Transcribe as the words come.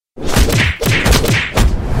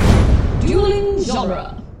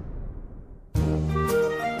genre.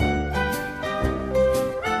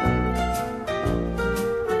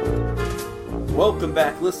 Welcome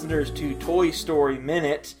back, listeners, to Toy Story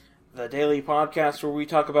Minute, the daily podcast where we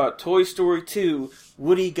talk about Toy Story 2,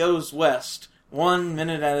 Woody Goes West, 1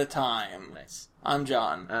 minute at a time. Nice. I'm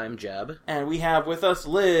John. I'm Jeb. And we have with us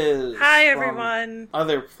Liz. Hi, from everyone.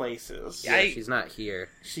 Other places. Yeah, she's not here.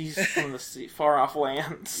 She's from the far-off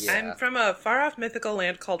lands. Yeah. I'm from a far-off mythical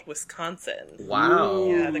land called Wisconsin. Wow.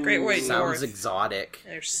 Yeah, the Great White Sounds North. exotic.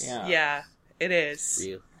 Yeah. It is.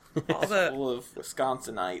 Real. All the Full of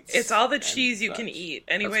Wisconsinites. It's all the and cheese you such. can eat,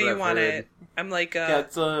 any That's way what you I've want heard. it. I'm like, Yeah,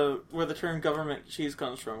 it's where the term government cheese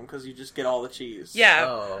comes from, because you just get all the cheese. yeah.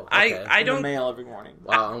 Oh, I okay. I In the don't mail every morning.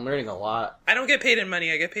 Wow, I'm learning a lot. I don't get paid in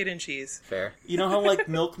money. I get paid in cheese. Fair. You know how, like,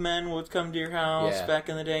 milkmen would come to your house Yeah. back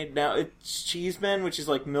in the day? Now it's cheesemen, which is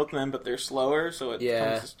like milkmen, but they're slower, so it Yeah.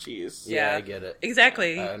 comes as cheese. Yeah, Yeah. I get it.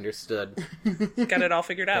 Exactly. I understood. Got it all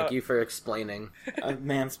figured out. Thank you for explaining.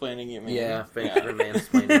 Mansplaining you, man. Yeah, thank you for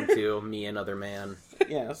mansplaining to me, another man.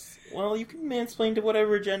 Yes. Well, you can mansplain to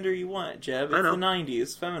whatever gender you want, Jeb. It's I know. the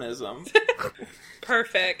 90s. Feminism.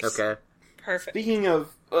 Perfect. Okay. Perfect. Speaking of...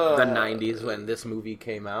 The 90s when this movie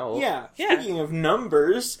came out. Yeah. Yeah. Speaking of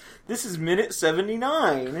numbers, this is minute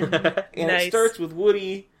 79. And Nice. it starts with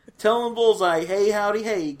Woody telling Bullseye, hey, howdy,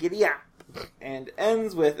 hey, giddy up. And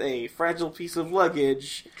ends with a fragile piece of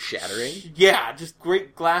luggage. Shattering. Yeah, just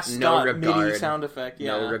great glass No dot MIDI regard. sound effect.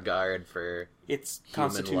 Yeah. No regard for... It's human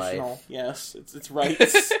constitutional. life. Yes, it's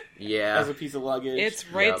rights Yeah. as a piece of luggage. It's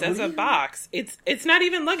rights Yeah. as a box. It's not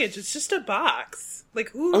even luggage. It's just a box.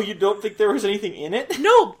 Like who? Oh, you don't think there was anything in it?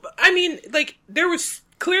 No, I mean, like, there was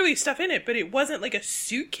clearly stuff in it, but it wasn't like a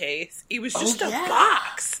suitcase. It was just yeah. a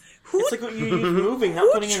box. Who, It's like what you use moving,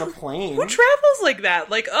 not putting in a plane. who travels like that?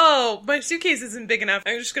 Like, oh, my suitcase isn't big enough.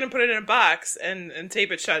 I'm just going to put it in a box and tape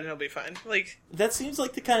it shut and it'll be fine. Like, That seems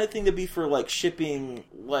like the kind of thing to be for, like, shipping,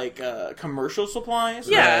 like, commercial supplies.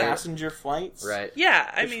 Yeah. Or passenger flights. Right. yeah,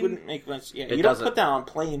 I Which mean, wouldn't make much... Yeah, It you don't doesn't- put that on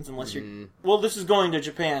planes unless you're... Well, this is going to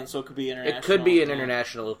Japan, so it could be international. It could be an yeah.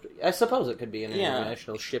 international... I suppose it could be an Yeah.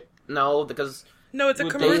 international ship. No, because... no, it's a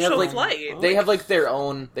Would they commercial have, like- flight. They have like their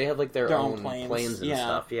own Their own own planes. planes and Yeah.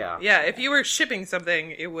 stuff. Yeah. Yeah, if you were shipping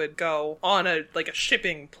something, it would go on a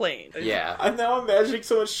shipping plane. Yeah. I'm now imagining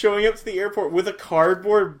someone showing up to the airport with a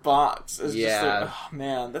cardboard box. It's just Yeah. like, oh,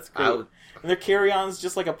 man, that's great. I would- And their carry-on's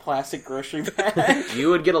just like a plastic grocery bag. You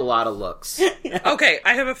would get a lot of looks. Okay,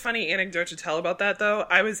 I have a funny anecdote to tell about that, though.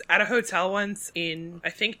 I was at a hotel once in, I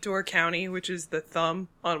think, Door County, which is the thumb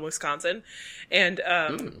on Wisconsin. And,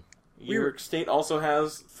 Your state also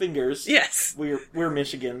has fingers. yes. We're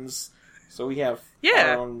Michigans, so we have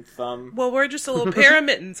Yeah. our own thumb. Well, we're just a little pair of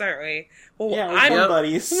mittens, aren't we? Well, Yeah, we're I'm, thumb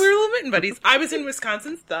buddies. we're little mitten buddies. I was in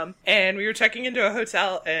Wisconsin's thumb, and we were checking into a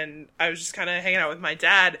hotel, and I was just kind of hanging out with my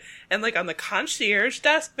dad, and, like, on the concierge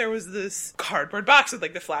desk, there was this cardboard box with,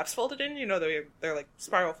 like, the flaps folded in, you know, they're like,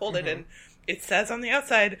 spiral folded, and it says on the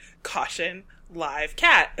outside, caution, live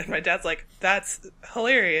cat. And my dad's like, that's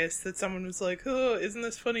hilarious that someone was like, oh, isn't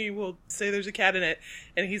this funny? We'll say there's a cat in it.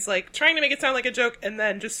 And he's, like, trying to make it sound like a joke, and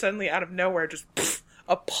then just suddenly out of nowhere, just, pff,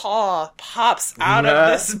 a paw pops out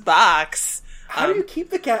of this box. How do you keep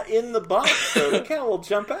the cat in the box, though? The cat will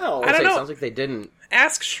jump out. I don't know. It sounds like they didn't.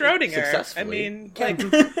 Ask Schrodinger. I Successfully. mean, like,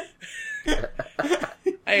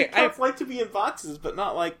 Cats like to be in boxes, but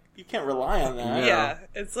not like, you can't rely on that. yeah,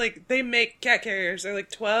 it's like they make cat carriers. They're like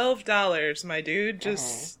 $12, my dude.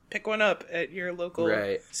 Just pick one up at your local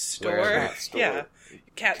Right. store. Wherever. Cat store. Yeah,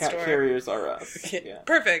 cat Cat store. carriers are us. Yeah.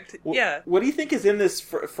 Perfect. Yeah. What do you think is in this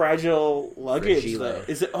fragile luggage? Fragile. Though?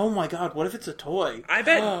 Is it? Oh my god! What if it's a toy? I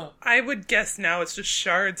bet. I would guess now it's just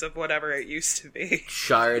shards of whatever it used to be.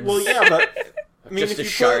 Shards. Well, yeah, but I mean, just if a you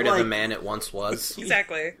shard put, of the like, man it once was.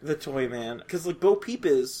 Exactly. the toy man, because like Bo Peep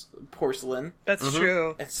is porcelain, That's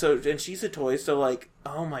true. and she's a toy. So like,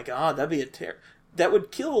 oh my god, that'd be a that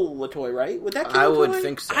would kill the toy, right? Would that kill I the toy? would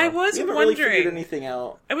think so. I was We haven't really wondering. figured anything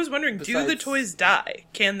out. I was wondering, do the besides- toys die?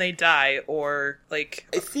 Can they die, or like?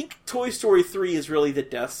 I think Toy Story 3 is really the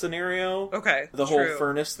death scenario. Okay, The whole true.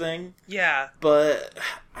 furnace thing. Yeah. But,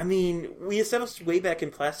 I mean, we established way back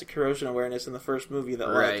in plastic corrosion awareness in the first movie that,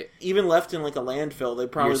 like, Right. even left in, like, a landfill, they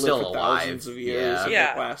probably You're lived still for alive. thousands of years Yeah. of Yeah.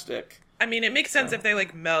 the plastic. I mean, it makes sense if they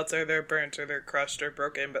like melt or they're burnt or they're crushed or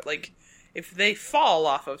broken, but like if they fall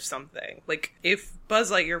off of something, like if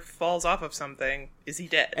Buzz Lightyear falls off of something, is he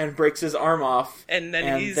dead? And breaks his arm off. And then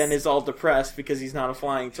and he's then is all depressed because he's not a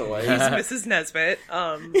flying toy. he's Mrs. Nesbit.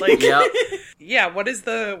 Like Yep. yeah, what is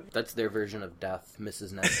the That's their version of death,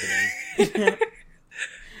 Mrs. Nesbiting.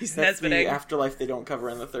 he's That's the Nesbiting? afterlife they don't cover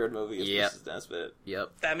in the third movie is Yep. Mrs. Nesbit.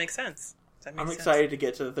 Yep. That makes sense. That makes I'm sense. excited to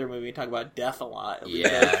get to the third movie and talk about death a lot. It'll be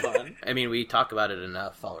Yeah. very fun. I mean, we talk about it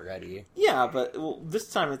enough already. Yeah, but this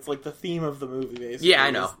time it's like the theme of the movie, basically. Yeah, I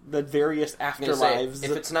know. is the various I was gonna say, afterlives.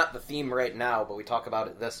 if it's not the theme right now, but we talk about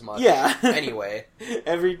it this much. Yeah. Anyway.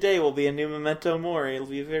 Every day will be a new Memento Mori. It'll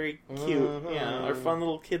be very cute. Mhm. Yeah, our fun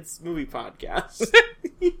little kids movie podcast.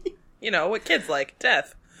 You know, what kids like.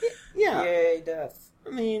 Death. yeah. Yay, death. I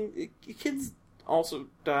mean, kids also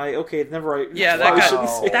die. Okay, never right. Yeah, Probably got- shouldn't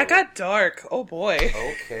say That got dark. Oh boy.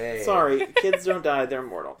 Okay. Sorry, kids don't die, they're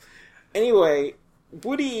immortal. Anyway,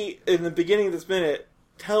 Woody, in the beginning of this minute,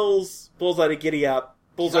 tells Bullseye to giddy up.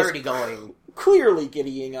 He's Bullseye's already going clearly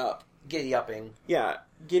giddying up. giddy-upping. Yeah,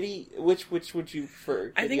 giddy, which would you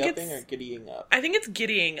prefer? I think Giddy-upping it's- or giddying up? I think it's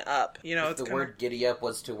giddying up. You know, If it's the kinda... word giddy up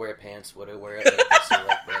was to wear pants, would it wear it like this or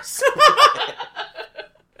like this?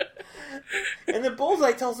 And then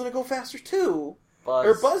Bullseye tells him to go faster too. Buzz.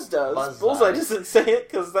 Or Buzz does. Buzz Bullseye does. doesn't say it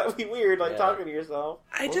because that would be weird, like Yeah. talking to yourself.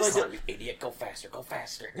 I Bullseye just... did- You idiot, go faster, go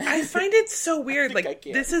faster. I find it so weird. think I Like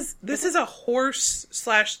can. this is a horse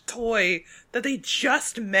 / toy that they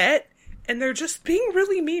just met, and they're just being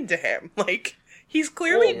really mean to him. Like he's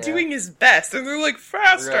clearly Well, yeah. doing his best, and they're like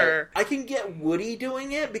faster. I can get Woody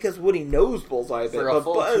doing it because Woody knows Bullseye a bit, For a but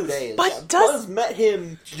full Buzz, 2 days. But yeah, does- Buzz met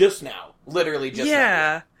him just now. Literally just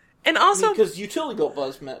Yeah, and also Because Utility Goat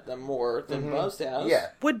Buzz met them more than Buzz has. Yeah.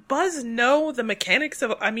 would Buzz know the mechanics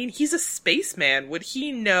of? I mean, he's a spaceman. Would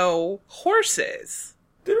he know horses?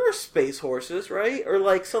 There are space horses, right? Or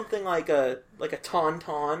like something like a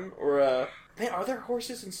tauntaun or a... Man, are there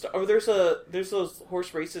horses in Star... Oh, there's those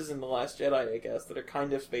horse races in The Last Jedi, I guess, that are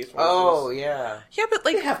kind of space horses. Oh, yeah. Yeah, but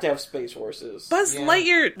They like have to have space horses. Buzz Yeah.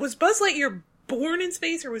 Lightyear was Buzz Lightyear born in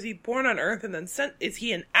space, or was he born on Earth and then sent? Is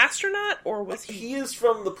he an astronaut, or was he? He is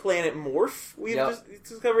from the planet Morph. We've Yep. just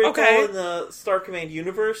discovered it's Okay. all in the Star Command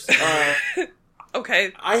universe.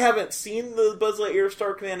 Okay, I haven't seen the Buzz Lightyear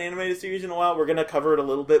Star Command animated series in a while. We're going to cover it a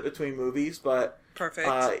little bit between movies, but perfect.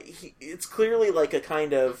 it's clearly like a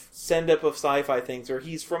kind of send-up of sci-fi things, where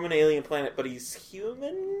he's from an alien planet, but he's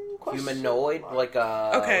human? Question Humanoid, mark. like,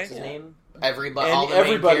 Okay. what's his name? Everybody, And all the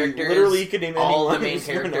everybody, main characters. literally, you could name all the anyone main who's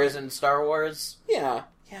humanoid. characters in Star Wars. Yeah.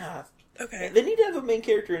 okay. They need to have a main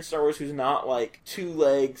character in Star Wars who's not like 2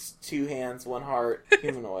 legs, 2 hands, 1 heart,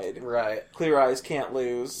 humanoid. Right. Clear eyes, can't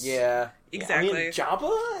lose. Yeah. Exactly. I mean,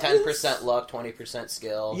 Jabba 10% is- luck, 20%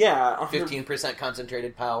 skill. Yeah. 15%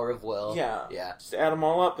 concentrated power of will. Yeah. Yeah. Just add them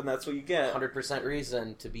all up, and that's what you get. 100%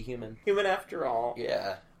 reason to be human. Human after all.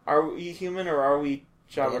 Yeah. Are we human or are we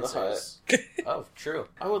Jabba the Hutt? Dancers. Oh, true.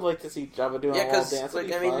 I would like to see Jabba doing Yeah, a wall because, dance. like,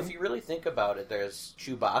 It'd I be mean, fun. if you really think about it, there's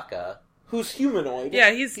Chewbacca. Who's humanoid?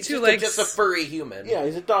 Yeah, he's He's two just legs. just a furry human. Yeah,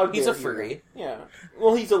 he's a dog. He's bear a furry. human. Yeah.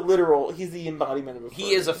 Well, he's the embodiment of a furry.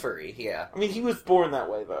 He is a furry, yeah. I mean, he was born that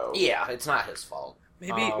way, though. Yeah, it's not his fault.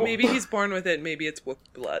 Maybe he's born with it. Maybe it's with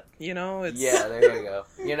blood. You know, it's Yeah, there you go.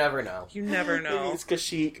 You never know. You never Maybe know. it's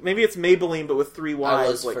Kashyyyk. Maybe it's Maybelline, but with 3 I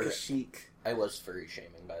Ys, was like furry. Kashyyyk. I was furry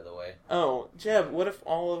shaming, by the way. Oh, Jeb, what if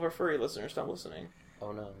all of our furry listeners stop listening?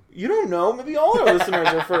 Oh no. You don't know. Maybe all our listeners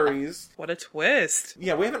are furries. What a twist!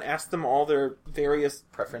 Yeah, we haven't asked them all their various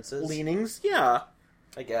Preferences? leanings. Yeah.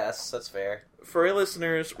 I guess, that's fair. Furry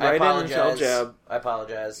listeners, I write in and tell apologize. Jeb I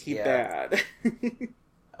apologize. he Yeah. bad.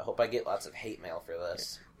 I hope I get lots of hate mail for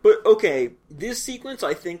this. But, okay, this sequence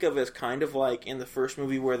I think of as kind of like in the first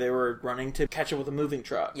movie where they were running to catch up with a moving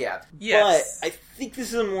truck. Yeah. Yes, But I think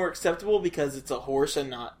this is more acceptable because it's a horse and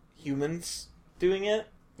not humans doing it.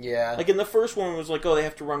 Yeah. Like in the first one, it was like, oh, they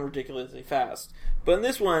have to run ridiculously fast. But in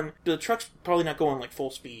this one, the truck's probably not going like full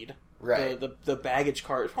speed. Right. The baggage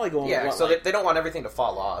cart is probably going. Yeah, what, so like, they don't want everything to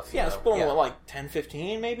fall off. yeah, you it's know? going yeah. what, like 10,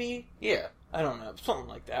 15 maybe. Yeah. I don't know, something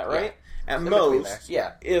like that, right? At In between there. most,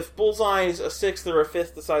 Yeah. if Bullseye's a sixth or a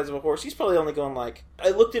fifth the size of a horse, he's probably only going like. I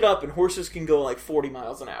looked it up, and horses can go like 40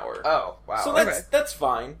 miles an hour. Oh, wow. So okay. that's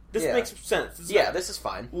fine. This Yeah. makes sense. Yeah, this is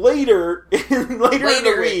fine. Later in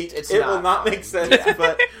the week, it's it not will not fine. make sense. Yeah.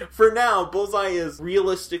 But for now, Bullseye is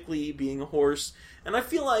realistically being a horse, and I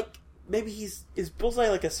feel like maybe is Bullseye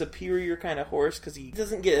like a superior kind of horse because he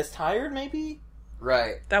doesn't get as tired. Maybe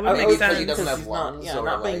Right. that would Maybe make because sense. he doesn't have he's lungs not, or,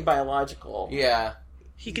 not being like- biological. Yeah.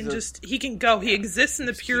 He can He's a- he can go. He exists in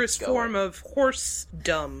the Just purest keeps going. form of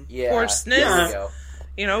horsedom, Yeah. horseness. There you go.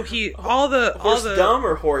 You know, all the Horse dumb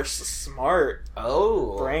or horse smart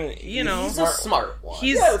Oh. brain. You know. He's a smart one.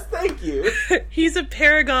 He's- Yes, thank you. he's a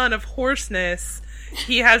paragon of hoarseness.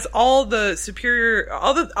 He has all the superior,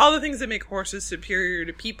 all the things that make horses superior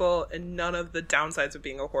to people, and none of the downsides of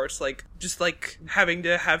being a horse, like just like having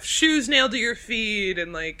to have shoes nailed to your feet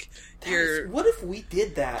and like your. What if we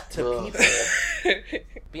did that to Ugh. people?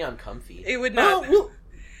 Be uncomfy. It would No, not. well,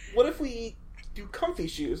 what if we do comfy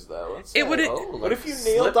shoes, though. Instead. It would. What if you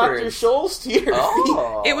nail Dr. Scholl's to your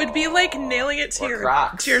feet? It would be like nailing it to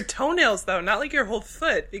Crocs. your toenails, though, not like your whole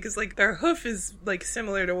foot, because like their hoof is like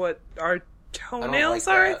similar to what our toenails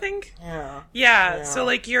are. I think. Yeah. So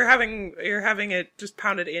like you're having it just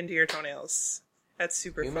pounded into your toenails. That's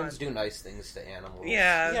super Humans fun. do nice things to animals.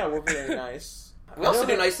 Yeah, we're very nice. We also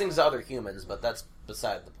do nice things to other humans, but that's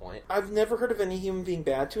beside the point. I've never heard of any human being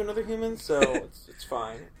bad to another human, so it's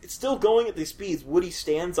fine. It's still going at these speeds. Woody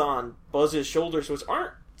stands on Buzz's shoulders, which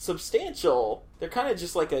aren't substantial. They're kind of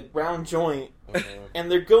just like a round joint. Mm-hmm.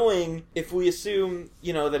 And they're going, if we assume,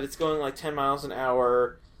 that it's going like 10 miles an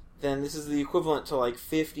hour, then this is the equivalent to like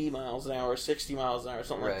 50 miles an hour, 60 miles an hour,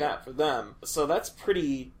 something like that for them. So that's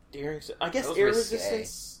pretty daring. I guess air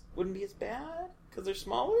resistance wouldn't be as bad, because they're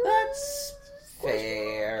smaller? That's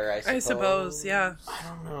fair, I suppose. Yeah. I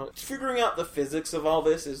don't know. Figuring out the physics of all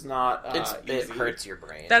this is not it easy. hurts your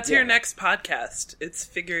brain. That's your next podcast. It's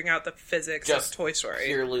figuring out the physics of Toy Story.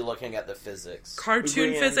 Purely looking at the physics.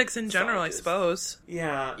 Cartoon physics in general, scientists. I suppose.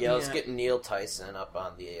 Yeah, let's get Neil Tyson up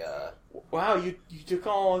on the... Wow, you took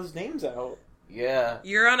all his names out. Yeah.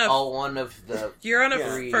 You're on a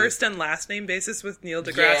first and last name basis with Neil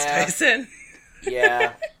deGrasse Tyson.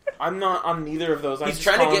 Yeah. I'm not on neither of those. He's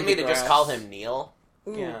trying to get me to just call him Neil.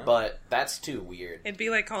 Yeah. But that's too weird. It'd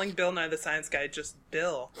be like calling Bill Nye the Science Guy just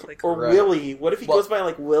Bill. Like, or Willie. What if he goes by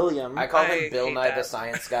like William? I call him Bill Nye the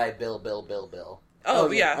Science Guy, Bill.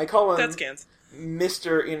 Oh, yeah. I call him... That's Gans.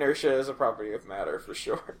 Mr. Inertia is a property of matter, for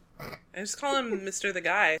sure. I just call him Mr. the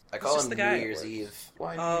Guy. I call him New Year's Eve.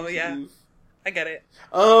 Why New Year's Eve? I get it.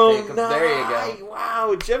 Oh, no. There you go.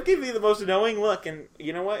 Wow, Jeff gave me the most annoying look, and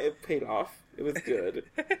you know what? It paid off. It was good.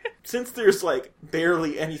 Since there's, like,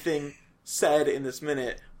 barely anything said in this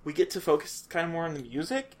minute, we get to focus kind of more on the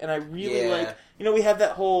music, and I really like... we have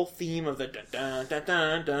that whole theme of the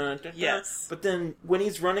dun-dun-dun-dun-dun-dun-dun. Yes. But then, when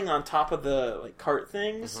he's running on top of the, like, cart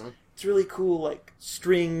things, it's really cool, like,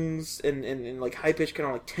 strings and like, high-pitched kind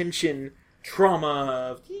of, like, tension,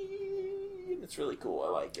 trauma. It's really cool. I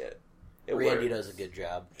like it. Randy does a good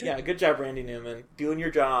job. Yeah, good job, Randy Newman. Doing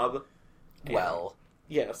your job. Well.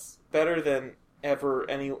 Yes. Better than ever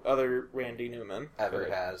any other Randy Newman. Ever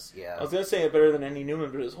has, yeah. I was going to say better than any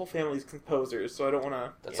Newman, but his whole family's composers, so I don't want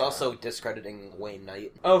to... That's also discrediting Wayne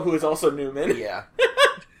Knight. Oh, who is also Newman? Yeah.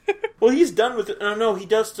 Well, he's done with it. Oh, no, he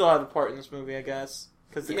does still have a part in this movie, I guess.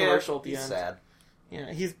 Because the commercial at the end. Sad.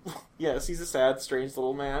 Yeah, he's a sad, strange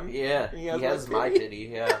little man. Yeah, he has my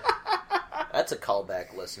titty, yeah. That's a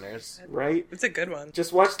callback, listeners. Right? It's a good one.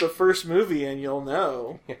 Just watch the first movie and you'll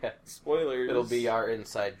know. Yeah. Spoilers. It'll be our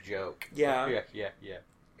inside joke. Yeah. Yeah.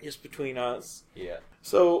 Just between us. Yeah.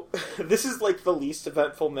 So, this is like the least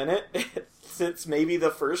eventful minute since maybe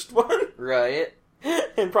the first one. Right.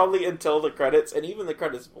 And probably until the credits, and even the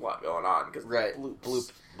credits have a lot going on, because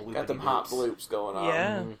bloops. Got them hot bloops going on.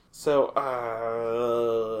 Yeah. So,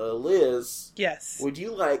 Liz. Yes. Would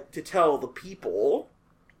you like to tell the people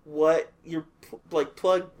what your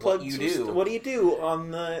plug you do? What do you do on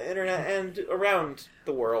the internet and around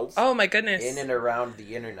the world? Oh my goodness! In and around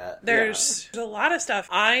the internet. There's a lot of stuff.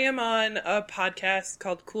 I am on a podcast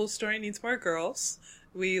called Cool Story Needs More Girls.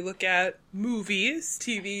 We look at movies,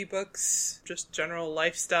 TV, books, just general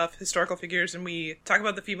life stuff, historical figures, and we talk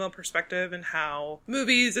about the female perspective and how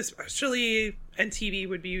movies, especially, and TV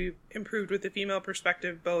would be improved with the female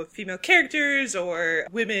perspective, both female characters or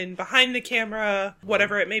women behind the camera,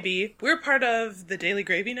 whatever it may be. We're part of the Daily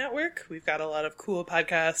Gravy Network. We've got a lot of cool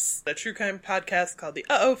podcasts. A true crime podcast called The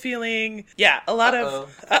Uh-Oh Feeling. Yeah, a lot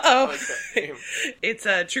of... Uh-oh. It's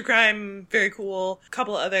a true crime, very cool. A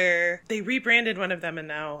couple other... They rebranded one of them, and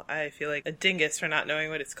now I feel like a dingus for not knowing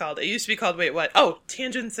what it's called. It used to be called, wait, what? Oh,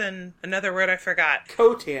 tangents and another word I forgot.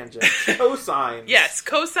 Cotangents. Cosines. Yes,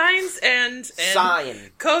 cosines and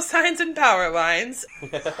Sine. Cosines and power lines.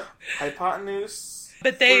 Hypotenuse.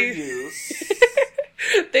 But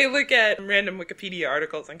they look at random Wikipedia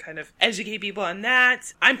articles and kind of educate people on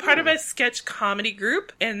that. I'm part of a sketch comedy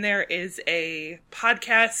group, and there is a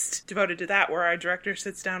podcast devoted to that where our director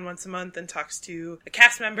sits down once a month and talks to a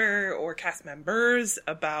cast member or cast members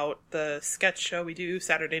about the sketch show we do,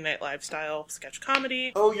 Saturday Night Live style sketch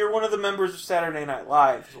comedy. Oh, you're one of the members of Saturday Night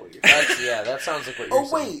Live, is what you're saying. That sounds like what you're saying.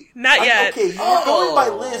 Oh, wait. Not yet. Okay, you were going by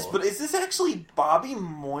Liz, but is this actually Bobby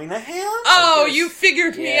Moynihan? Oh, you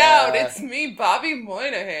figured me out. It's me, Bobby Moynihan.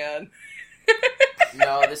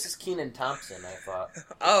 No, this is Kenan Thompson, I thought.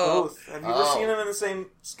 Oh, Both. Have you ever seen them in the same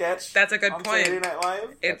sketch? that's a good on point. Saturday Night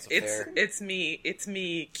Live? That's fair. It's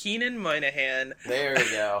me, Keenan Moynihan. There we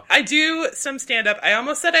go. I do some stand-up. I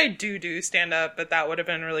almost said I do stand-up, but that would have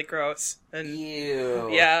been really gross. And Ew.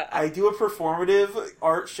 yeah, I do a performative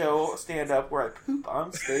art show stand-up where I poop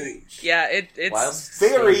on stage. yeah, it's While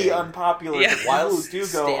Very standing. unpopular. Yeah. The people While who do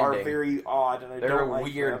go are standing. very odd, and I They're don't a like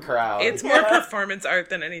weird them. crowd. It's more performance art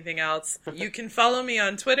than anything else. You can follow me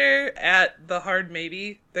on Twitter at The Hard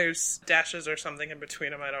Maybe. There's dashes or something in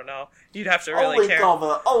between them. I don't know. You'd have to really care.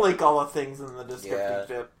 I'll link all the things in the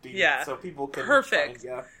description. Yeah. So people can Perfect. find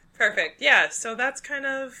ya. Perfect. Yeah. So that's kind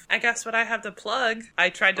of, I guess, what I have to plug. I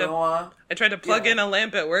tried to plug yeah. in a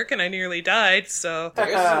lamp at work and I nearly died. So There's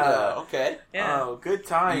okay. yeah, Oh, good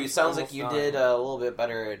time. You sounds like you did a little bit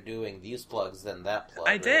better at doing these plugs than that plug.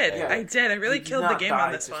 I right did. there. I did. I really You did killed the not game die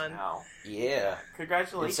on this just one. now. Yeah.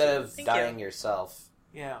 Congratulations. Instead of Thank dying you. yourself.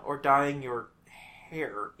 Yeah, or dyeing your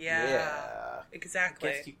hair. Yeah.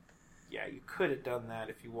 Exactly. Guess you could have done that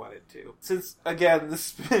if you wanted to. Since, again,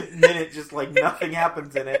 this minute just like nothing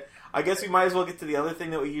happens in it, I guess we might as well get to the other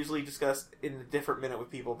thing that we usually discuss in a different minute with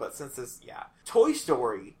people, but since this, Toy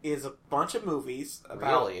Story is a bunch of movies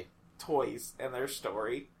about Really? toys and their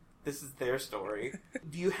story. This is their story.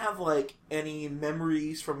 Do you have, like, any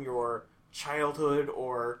memories from your childhood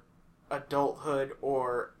or adulthood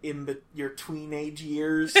or in your tweenage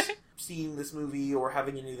years seeing this movie or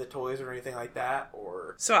having any of the toys or anything like that?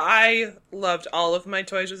 Or So I loved all of my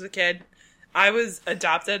toys as a kid. I was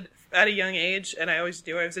adopted at a young age, and I always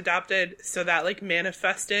knew I was adopted, so that, like,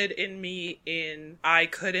 manifested in me in I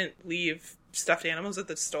couldn't leave stuffed animals at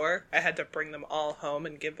the store. I had to bring them all home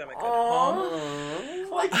and give them a good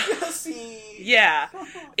home. Like Jessie. Yeah.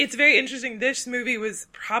 It's very interesting. This movie was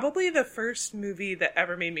probably the first movie that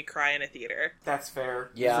ever made me cry in a theater. That's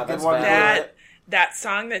fair. Yeah, It's a good that's one to valid. do it. That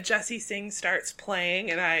song that Jessie sings starts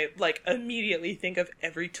playing, and I, like, immediately think of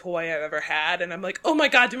every toy I've ever had, and I'm like, oh my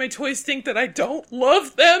god, do my toys think that I don't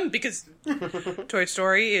love them? Because Toy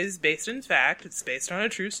Story is based in fact. It's based on a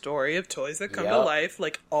true story of toys that come to Yep. life,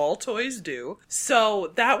 like all toys do.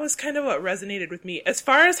 So that was kind of what resonated with me. As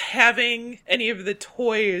far as having any of the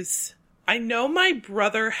toys, I know my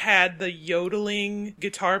brother had the yodeling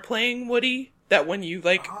guitar playing Woody. That when you,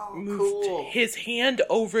 like, Oh, moved cool. his hand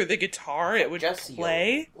over the guitar, it would Jesse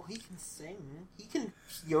play. Well, he can sing. He can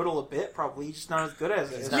yodel a bit, probably. He's just not as good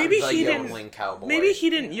as it He's is. not Maybe the he didn't- yodeling cowboy. Maybe he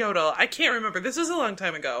didn't yodel. I can't remember. This was a long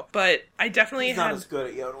time ago. But I definitely He's had... not as good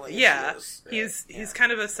at yodeling yeah, as he is. he's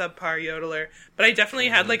kind of a subpar yodeler. But I definitely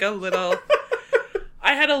had, like, a little...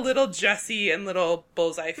 I had a little Jessie and little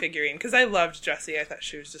Bullseye figurine, because I loved Jessie. I thought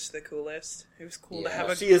she was just the coolest. It was cool to Yeah. have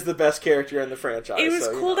a... She is the best character in the franchise. It was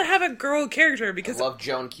so, cool to have a girl character, I because love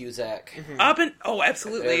Joan Cusack. up and... Oh, Did I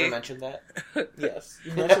absolutely. ever mention that? Yes.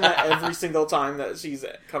 You mention that every single time that she's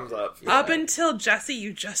comes up. Up until Jessie,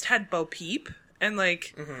 you just had Bo Peep. And,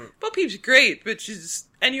 like, Mm-hmm. Bo Peep's great, but she's...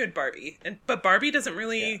 And you had Barbie. But Barbie doesn't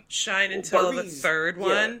really shine until the Barbie's- third yeah.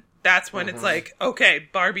 one. That's when it's like, okay,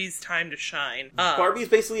 Barbie's time to shine. Barbie's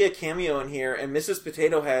basically a cameo in here, and Mrs.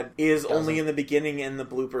 Potato Head is only in the beginning and the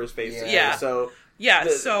bloopers, basically. Yeah. So Yeah,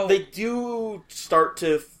 so... they do start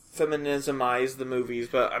to feminismize the movies,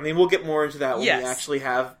 but I mean, we'll get more into that when Yes. we actually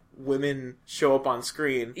have women show up on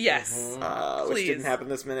screen. Yes. Which Please. didn't happen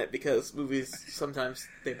this minute because movies sometimes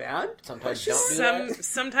they bad. Sometimes don't do that.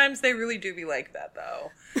 Sometimes they really do be like that,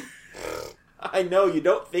 though. I know you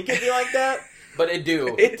don't think it'd be like that. But it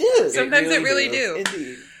do. It did. Sometimes really it really do. do.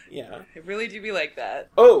 Indeed. Yeah. It really do be like that.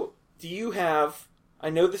 Oh, do you have? I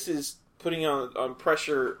know this is putting on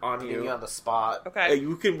pressure on Putting you. you on the spot. Okay.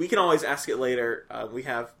 We can always ask it later. We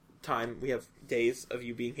have time. We have days of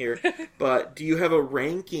you being here. But do you have a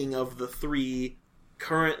ranking of the 3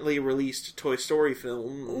 currently released Toy Story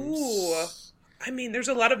films? Ooh. I mean, there's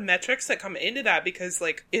a lot of metrics that come into that because,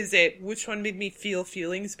 like, is it which one made me feel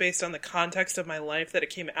feelings based on the context of my life that it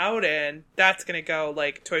came out in? That's gonna go,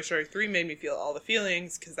 like, Toy Story 3 made me feel all the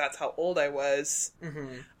feelings because that's how old I was.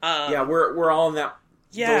 Mm-hmm. Yeah, we're all in that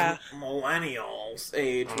Yeah. those millennials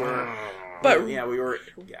age where But we were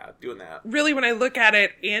doing that. really, when I look at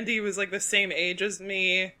it, Andy was, like, the same age as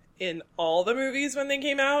me in all the movies when they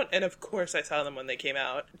came out, and of course I saw them when they came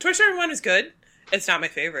out. Toy Story 1 is good. It's not my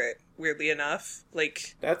favorite, weirdly enough.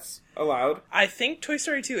 Like, That's allowed. I think Toy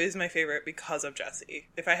Story 2 is my favorite because of Jessie.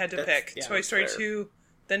 If I had to pick, Toy that's Story fair. 2,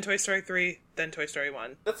 then Toy Story 3, then Toy Story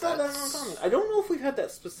 1. That's not that uncommon. I don't know if we've had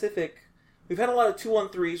that specific. We've had a lot of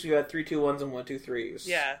 2-1-3s. We've had 3-2-1s and 1-2-3s.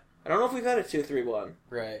 Yeah. I don't know if we've had a 2-3-1.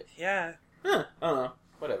 Right. Yeah. Huh. I don't know.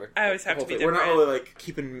 Whatever. I always have to be We're different. not really like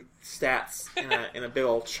keeping stats in a big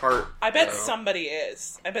old chart. I bet So. somebody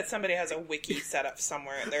is. I bet somebody has a wiki set up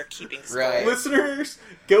somewhere and they're keeping score. Right. Listeners,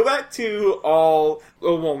 go back to all,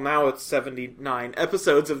 now it's 79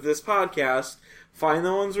 episodes of this podcast. Find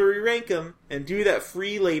the ones where we rank them and do that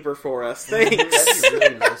free labor for us. Thanks. That'd be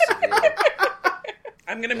really nice of you.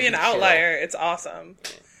 I'm gonna be an outlier. It's awesome.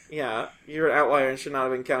 Yeah, you're an outlier and should not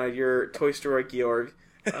have been counted. You're Toy Story Georg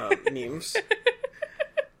memes.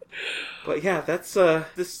 But yeah, that's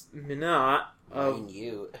this minute of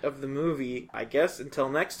the movie. I guess until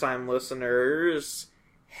next time, listeners.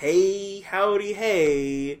 Hey, howdy,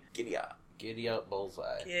 hey. Giddy up. Giddy up,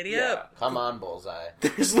 Bullseye. Giddy Yeah. up. Come on, Bullseye.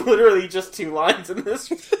 There's literally just 2 lines in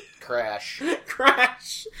this. Crash.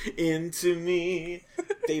 Crash into me.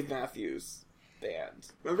 Dave Matthews Band.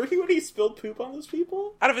 Remember when he spilled poop on those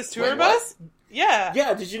people? Out of his tour Wait, bus? Yeah.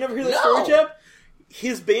 Yeah, did you never hear that No. story, Jeff?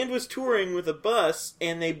 His band was touring with a bus,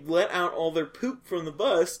 and they let out all their poop from the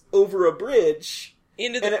bus over a bridge,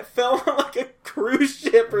 Into and the it fell on like a cruise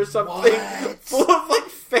ship or something, What? full of like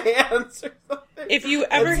fans or something. If you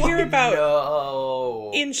ever It's hear like, about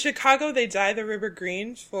No. in Chicago they dye the river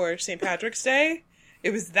green for St. Patrick's Day,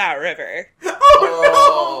 it was that river.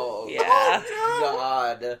 Oh, no! Yeah. Oh,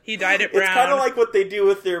 God. He dyed it It's brown. kind of like what they do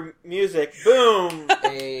with their music. Boom!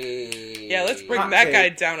 Hey. Yeah, let's bring Hot that take. guy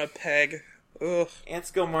down a peg. Ugh.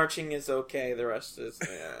 Ants Go Marching is okay, the rest is,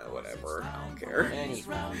 whatever. I don't care.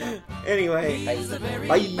 Anyway. Anyway,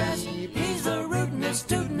 Bye. bye. He's a rootin' and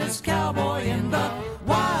stootin'